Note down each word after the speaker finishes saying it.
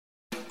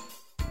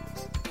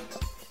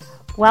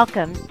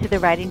Welcome to the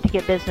Writing to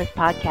Get Business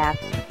podcast,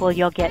 where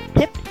you'll get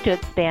tips to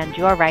expand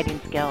your writing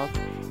skills.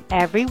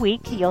 Every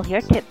week, you'll hear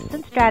tips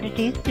and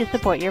strategies to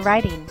support your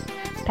writing.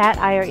 Pat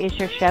Iyer is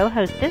your show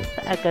hostess,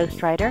 a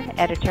ghostwriter,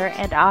 editor,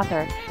 and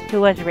author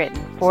who has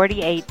written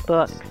 48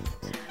 books.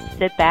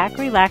 Sit back,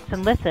 relax,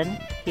 and listen.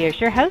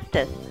 Here's your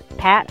hostess,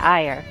 Pat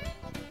Iyer.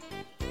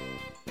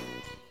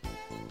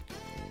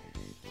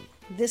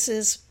 This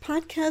is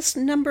podcast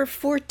number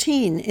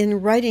 14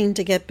 in Writing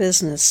to Get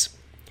Business.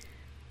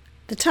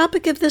 The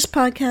topic of this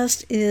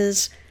podcast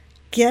is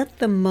get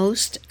the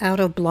most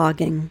out of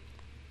blogging.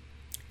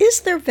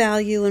 Is there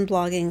value in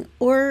blogging,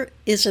 or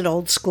is it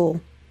old school?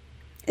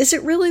 Is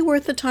it really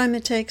worth the time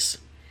it takes?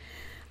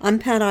 I'm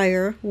Pat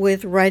Iyer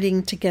with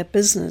Writing to Get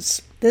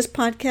Business. This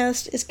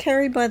podcast is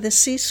carried by the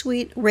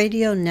C-Suite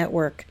Radio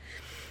Network,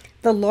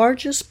 the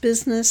largest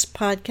business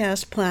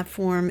podcast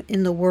platform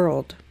in the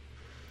world.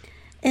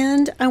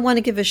 And I want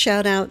to give a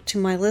shout out to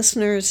my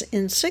listeners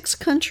in 6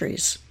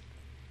 countries: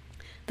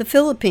 the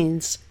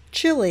Philippines,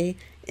 Chile,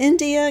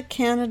 India,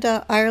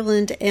 Canada,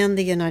 Ireland, and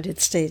the United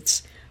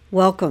States.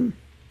 Welcome.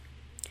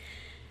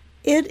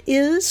 It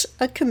is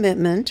a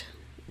commitment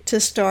to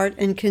start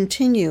and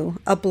continue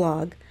a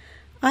blog.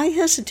 I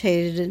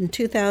hesitated in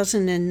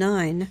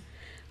 2009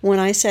 when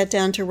I sat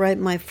down to write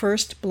my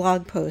first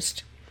blog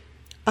post.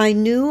 I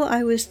knew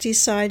I was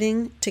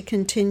deciding to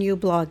continue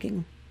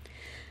blogging.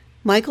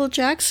 Michael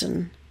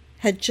Jackson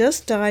had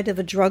just died of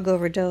a drug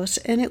overdose,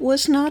 and it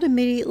was not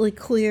immediately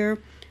clear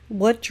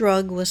what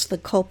drug was the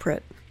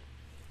culprit.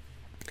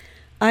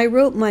 I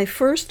wrote my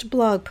first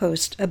blog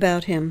post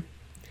about him.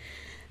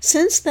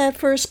 Since that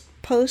first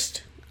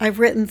post, I've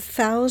written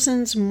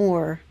thousands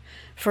more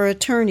for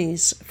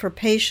attorneys, for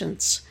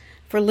patients,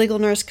 for legal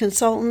nurse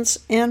consultants,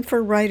 and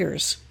for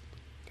writers.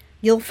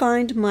 You'll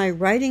find my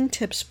writing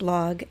tips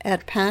blog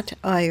at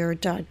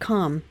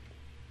patiyer.com.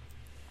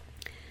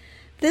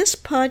 This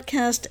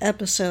podcast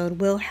episode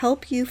will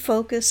help you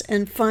focus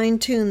and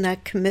fine-tune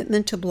that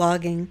commitment to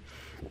blogging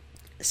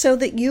so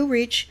that you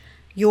reach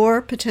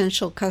your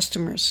potential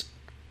customers.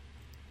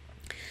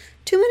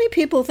 Too many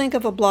people think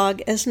of a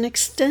blog as an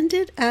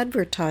extended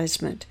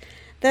advertisement.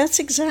 That's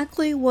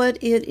exactly what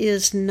it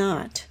is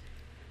not.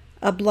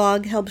 A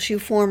blog helps you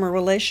form a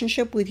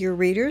relationship with your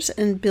readers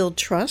and build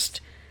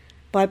trust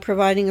by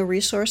providing a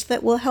resource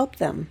that will help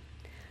them.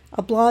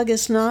 A blog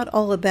is not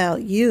all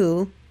about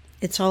you.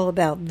 It's all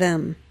about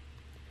them.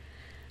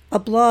 A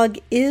blog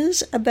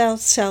is about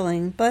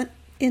selling, but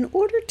in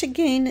order to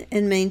gain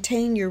and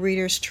maintain your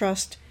readers'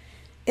 trust,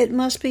 it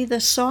must be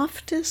the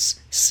softest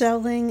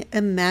selling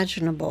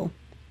imaginable.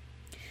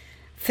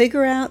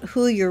 Figure out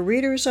who your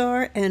readers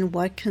are and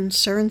what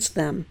concerns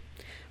them.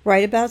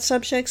 Write about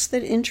subjects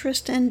that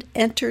interest and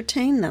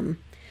entertain them.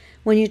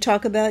 When you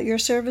talk about your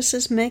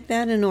services, make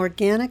that an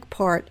organic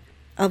part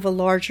of a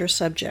larger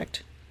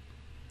subject.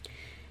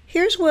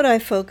 Here's what I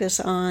focus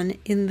on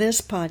in this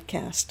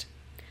podcast.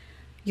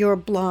 Your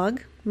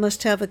blog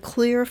must have a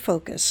clear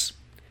focus.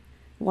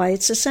 Why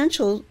it's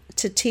essential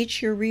to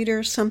teach your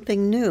reader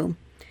something new.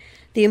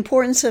 The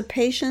importance of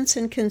patience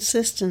and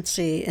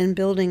consistency in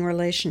building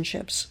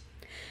relationships.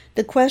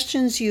 The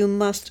questions you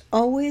must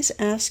always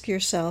ask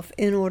yourself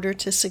in order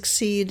to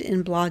succeed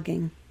in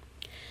blogging.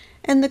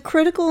 And the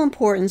critical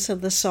importance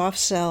of the soft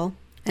sell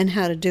and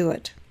how to do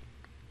it.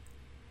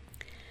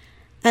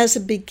 As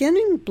a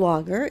beginning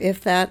blogger,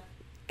 if that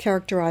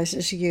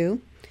characterizes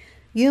you,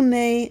 you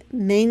may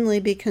mainly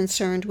be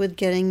concerned with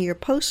getting your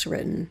posts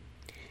written.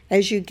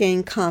 As you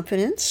gain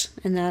confidence,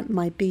 and that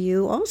might be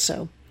you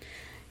also,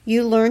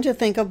 you learn to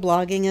think of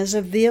blogging as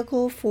a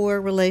vehicle for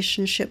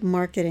relationship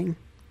marketing.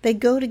 They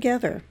go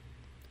together.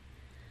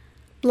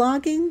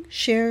 Blogging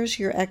shares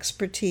your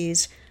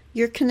expertise.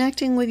 You're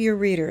connecting with your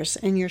readers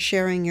and you're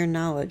sharing your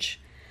knowledge.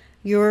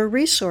 You're a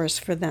resource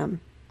for them,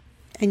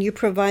 and you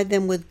provide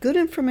them with good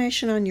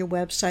information on your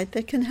website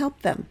that can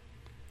help them.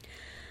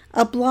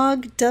 A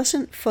blog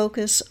doesn't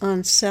focus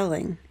on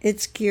selling.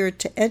 It's geared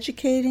to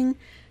educating,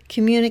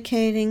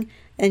 communicating,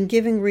 and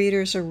giving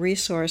readers a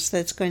resource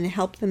that's going to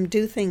help them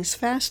do things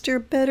faster,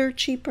 better,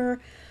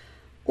 cheaper,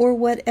 or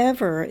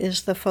whatever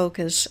is the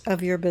focus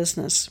of your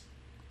business.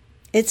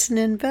 It's an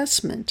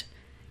investment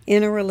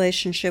in a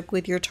relationship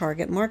with your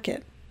target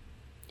market.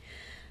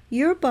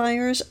 Your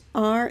buyers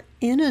are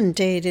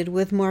inundated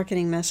with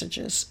marketing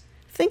messages.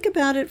 Think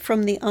about it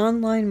from the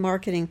online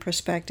marketing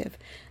perspective.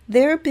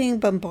 They're being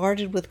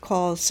bombarded with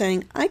calls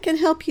saying, I can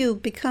help you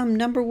become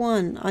number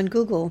 1 on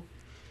Google.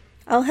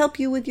 I'll help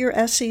you with your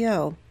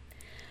SEO.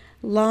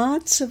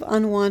 Lots of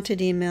unwanted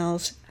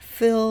emails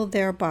fill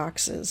their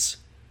boxes.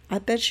 I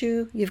bet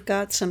you've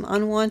got some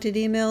unwanted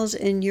emails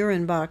in your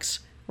inbox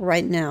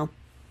right now.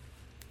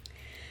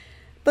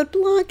 But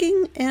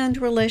blogging and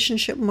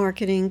relationship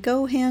marketing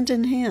go hand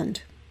in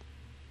hand.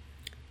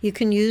 You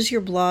can use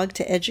your blog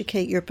to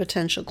educate your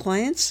potential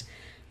clients,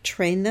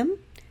 train them,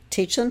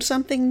 teach them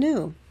something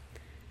new.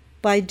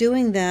 By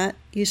doing that,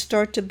 you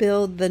start to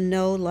build the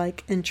know,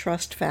 like, and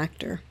trust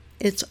factor.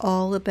 It's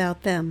all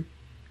about them.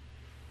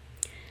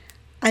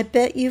 I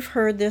bet you've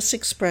heard this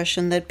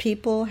expression that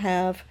people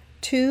have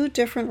 2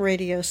 different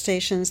radio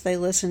stations they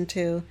listen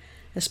to,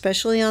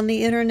 especially on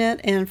the internet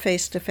and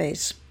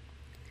face-to-face.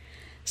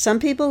 Some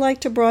people like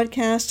to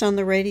broadcast on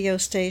the radio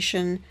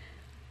station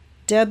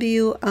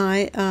WIIAM.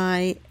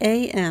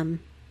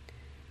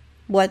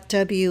 What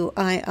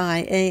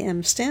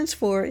WIIAM stands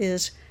for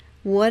is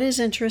what is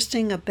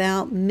interesting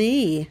about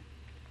me.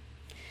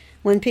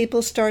 When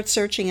people start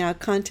searching out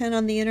content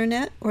on the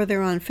internet, or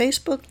they're on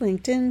Facebook,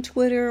 LinkedIn,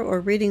 Twitter, or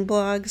reading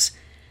blogs,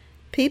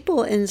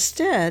 people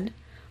instead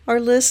are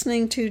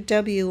listening to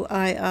WIIFM.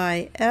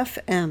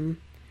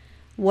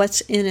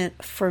 What's in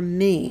it for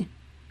me?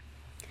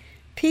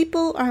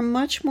 People are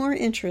much more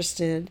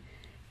interested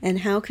in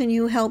how can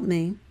you help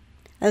me,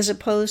 as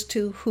opposed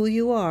to who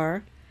you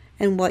are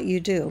and what you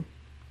do.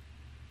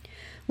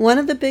 One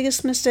of the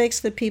biggest mistakes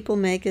that people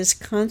make is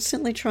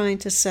constantly trying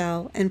to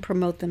sell and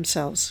promote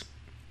themselves.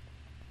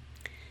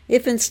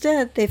 If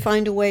instead they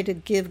find a way to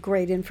give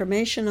great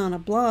information on a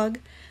blog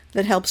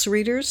that helps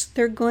readers,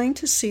 they're going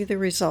to see the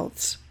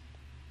results.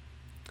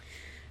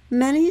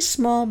 Many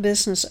small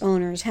business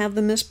owners have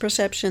the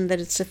misperception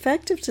that it's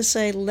effective to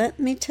say, "Let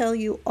me tell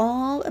you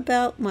all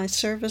about my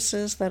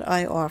services that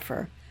I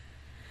offer."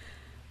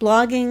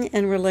 Blogging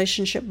and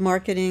relationship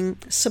marketing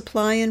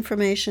supply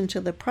information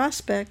to the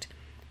prospect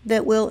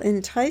that will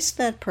entice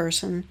that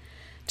person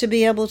to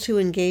be able to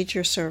engage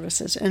your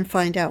services and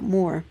find out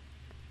more.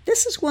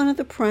 This is one of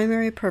the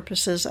primary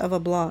purposes of a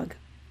blog.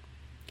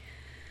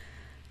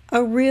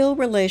 A real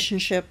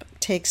relationship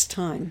takes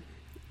time.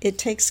 It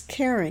takes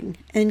caring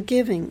and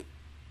giving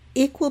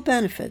equal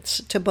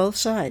benefits to both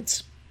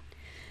sides.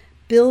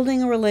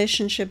 Building a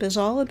relationship is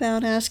all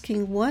about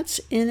asking what's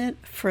in it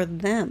for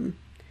them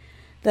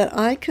that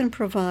I can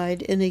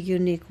provide in a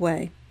unique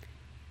way.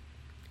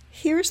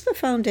 Here's the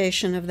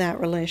foundation of that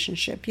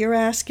relationship. You're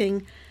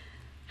asking,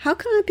 how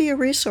can I be a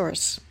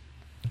resource?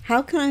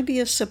 How can I be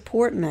a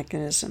support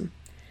mechanism?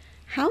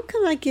 How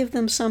can I give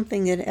them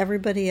something that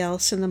everybody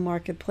else in the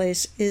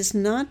marketplace is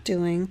not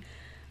doing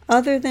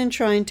other than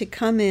trying to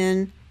come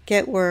in,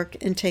 get work,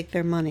 and take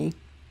their money?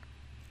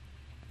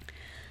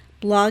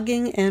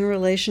 Blogging and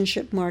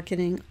relationship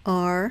marketing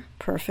are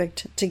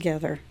perfect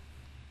together.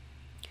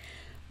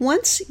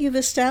 Once you've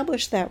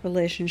established that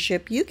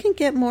relationship, you can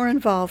get more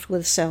involved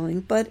with selling,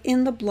 but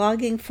in the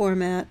blogging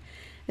format,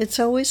 it's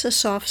always a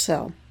soft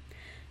sell.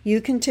 You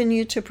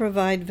continue to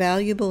provide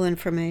valuable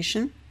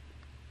information.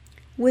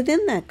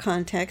 Within that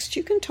context,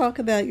 you can talk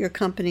about your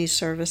company's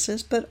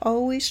services, but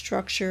always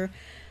structure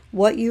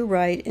what you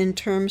write in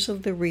terms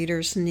of the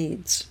reader's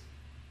needs.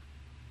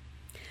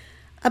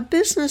 A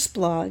business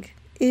blog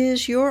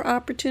is your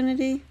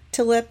opportunity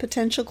to let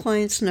potential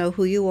clients know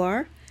who you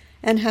are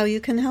and how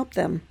you can help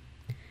them.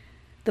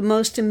 The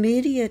most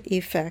immediate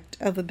effect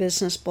of a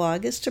business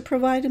blog is to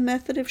provide a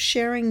method of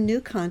sharing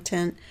new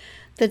content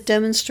that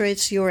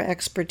demonstrates your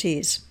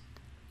expertise.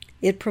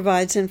 It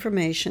provides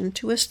information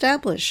to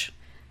establish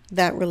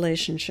that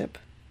relationship.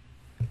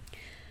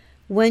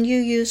 When you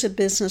use a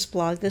business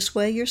blog this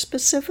way, you're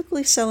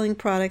specifically selling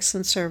products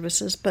and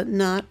services, but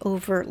not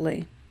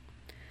overtly.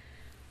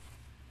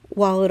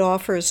 While it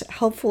offers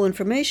helpful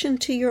information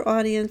to your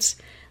audience,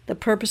 the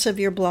purpose of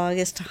your blog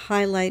is to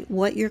highlight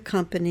what your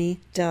company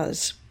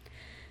does.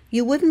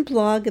 You wouldn't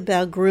blog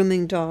about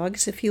grooming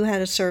dogs if you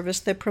had a service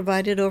that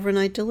provided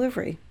overnight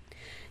delivery.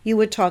 You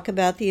would talk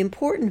about the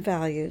important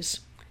values,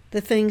 the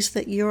things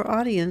that your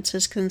audience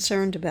is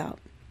concerned about.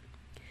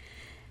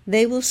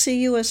 They will see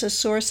you as a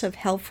source of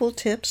helpful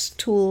tips,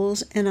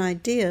 tools, and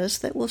ideas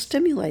that will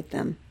stimulate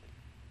them.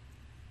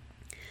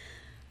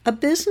 A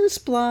business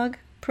blog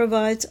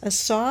provides a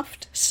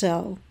soft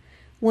sell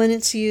when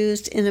it's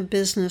used in a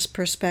business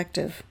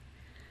perspective.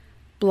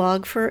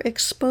 Blog for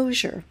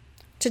exposure,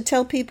 to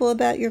tell people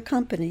about your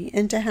company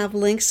and to have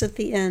links at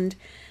the end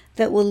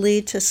that will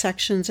lead to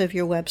sections of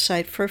your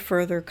website for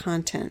further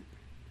content.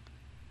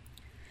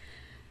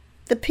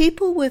 The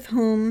people with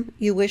whom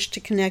you wish to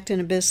connect in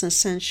a business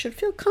sense should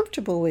feel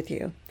comfortable with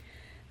you.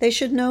 They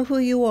should know who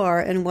you are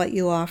and what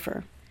you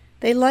offer.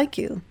 They like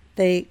you.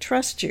 They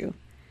trust you.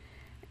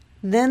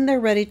 Then they're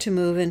ready to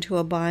move into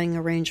a buying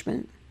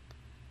arrangement.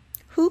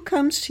 Who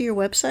comes to your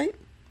website?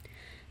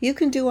 You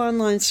can do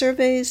online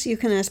surveys. You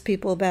can ask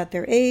people about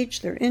their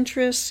age, their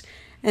interests,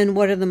 and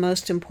what are the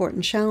most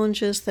important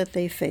challenges that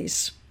they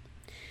face.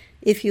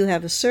 If you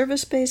have a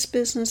service-based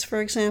business, for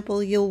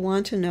example, you'll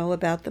want to know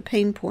about the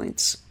pain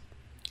points.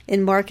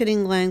 In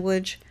marketing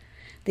language,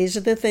 these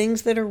are the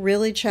things that are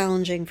really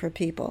challenging for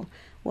people.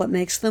 What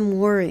makes them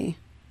worry?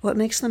 What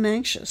makes them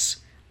anxious?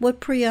 What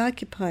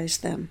preoccupies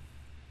them?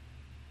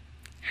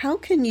 How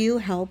can you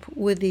help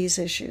with these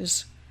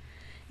issues?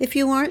 If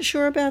you aren't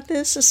sure about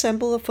this,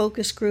 assemble a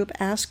focus group,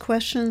 ask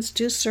questions,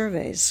 do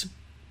surveys.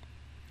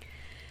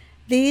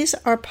 These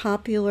are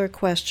popular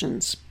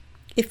questions.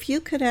 If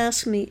you could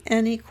ask me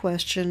any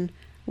question,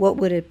 what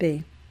would it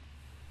be?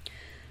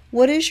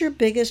 What is your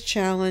biggest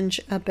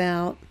challenge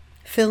about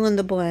fill in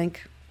the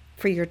blank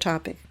for your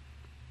topic?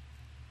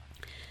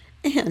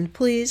 And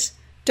please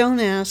don't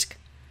ask,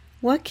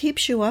 what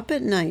keeps you up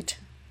at night?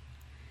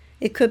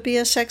 It could be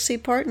a sexy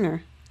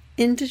partner,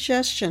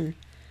 indigestion,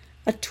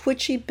 a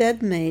twitchy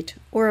bedmate,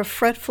 or a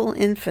fretful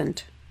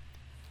infant.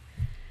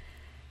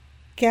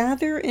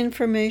 Gather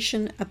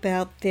information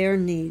about their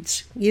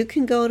needs. You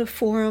can go to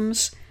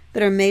forums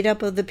that are made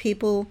up of the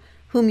people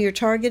whom you're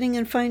targeting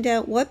and find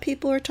out what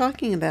people are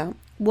talking about.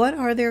 What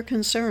are their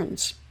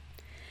concerns?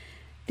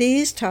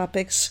 These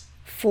topics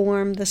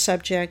form the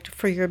subject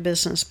for your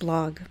business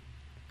blog.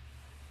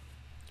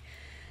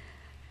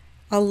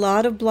 A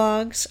lot of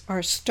blogs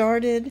are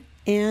started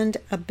and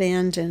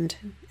abandoned.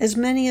 As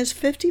many as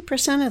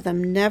 50% of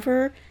them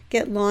never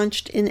get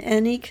launched in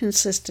any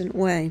consistent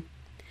way.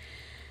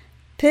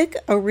 Pick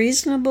a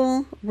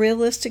reasonable,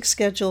 realistic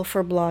schedule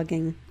for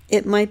blogging.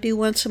 It might be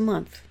once a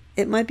month.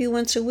 It might be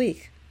once a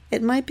week.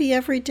 It might be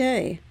every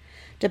day,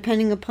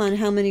 depending upon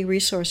how many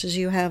resources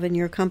you have in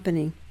your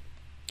company.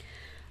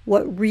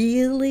 What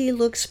really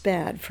looks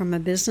bad from a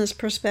business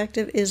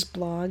perspective is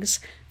blogs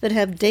that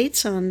have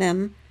dates on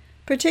them,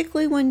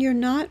 particularly when you're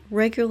not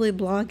regularly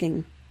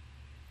blogging.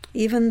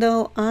 Even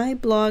though I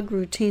blog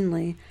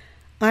routinely,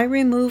 I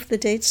remove the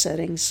date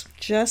settings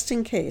just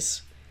in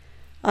case.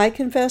 I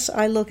confess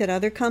I look at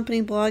other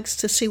company blogs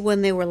to see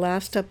when they were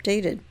last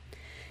updated.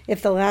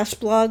 If the last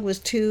blog was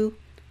 2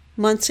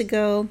 months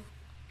ago,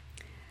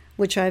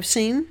 which I've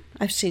seen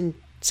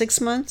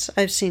 6 months,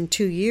 I've seen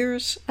 2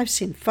 years, I've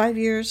seen 5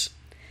 years.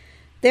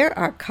 There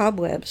are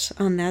cobwebs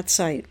on that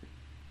site.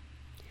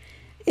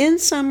 In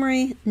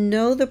summary,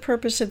 know the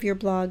purpose of your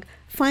blog,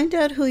 find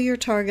out who your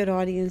target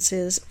audience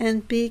is,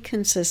 and be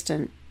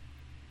consistent.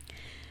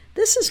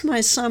 This is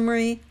my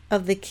summary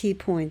of the key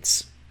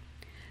points.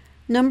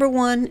 Number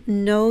 1,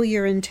 know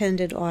your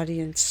intended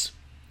audience.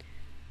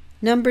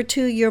 Number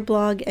 2, your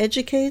blog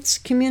educates,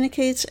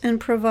 communicates, and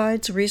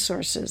provides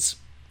resources.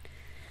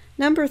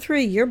 Number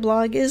 3, your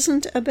blog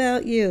isn't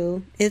about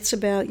you, it's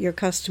about your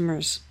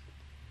customers.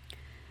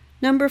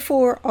 Number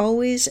 4,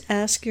 always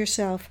ask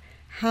yourself,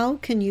 how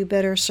can you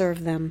better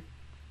serve them?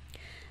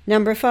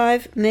 Number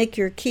 5, make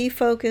your key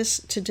focus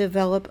to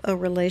develop a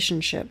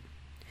relationship.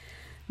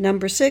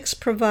 Number 6,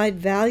 provide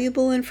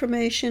valuable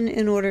information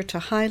in order to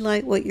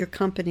highlight what your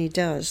company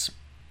does.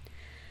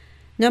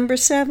 Number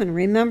 7,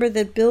 remember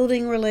that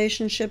building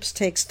relationships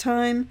takes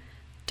time.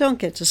 Don't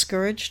get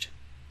discouraged.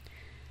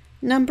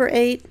 Number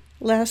 8,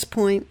 last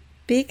point,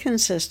 be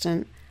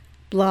consistent.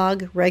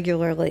 Blog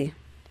regularly.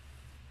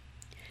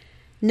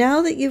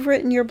 Now that you've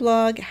written your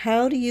blog,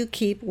 how do you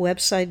keep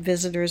website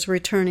visitors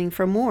returning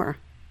for more?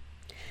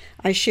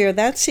 I share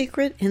that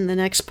secret in the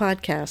next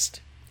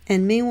podcast.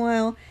 And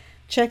meanwhile,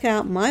 check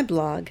out my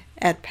blog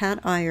at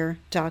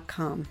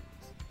patiyer.com.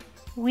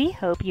 We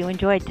hope you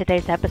enjoyed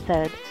today's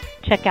episode.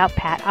 Check out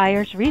Pat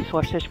Iyer's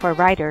resources for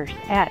writers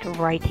at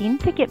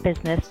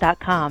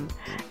writingtogetbusiness.com.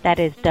 That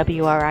is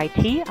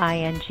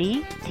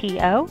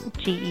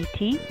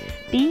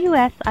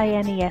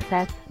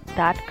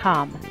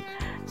writingtogetbusiness.com.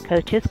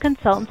 Coaches,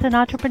 consultants, and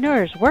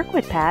entrepreneurs work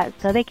with Pat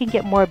so they can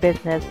get more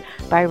business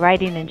by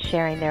writing and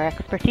sharing their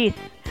expertise.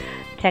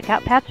 Check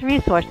out Pat's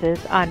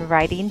resources on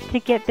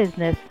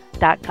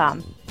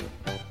writingtogetbusiness.com.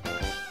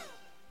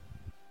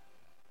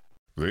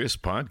 This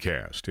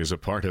podcast is a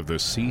part of the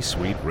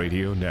C-Suite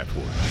Radio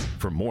Network.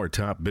 For more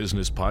top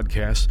business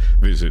podcasts,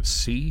 visit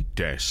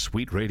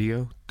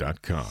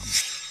c-suiteradio.com.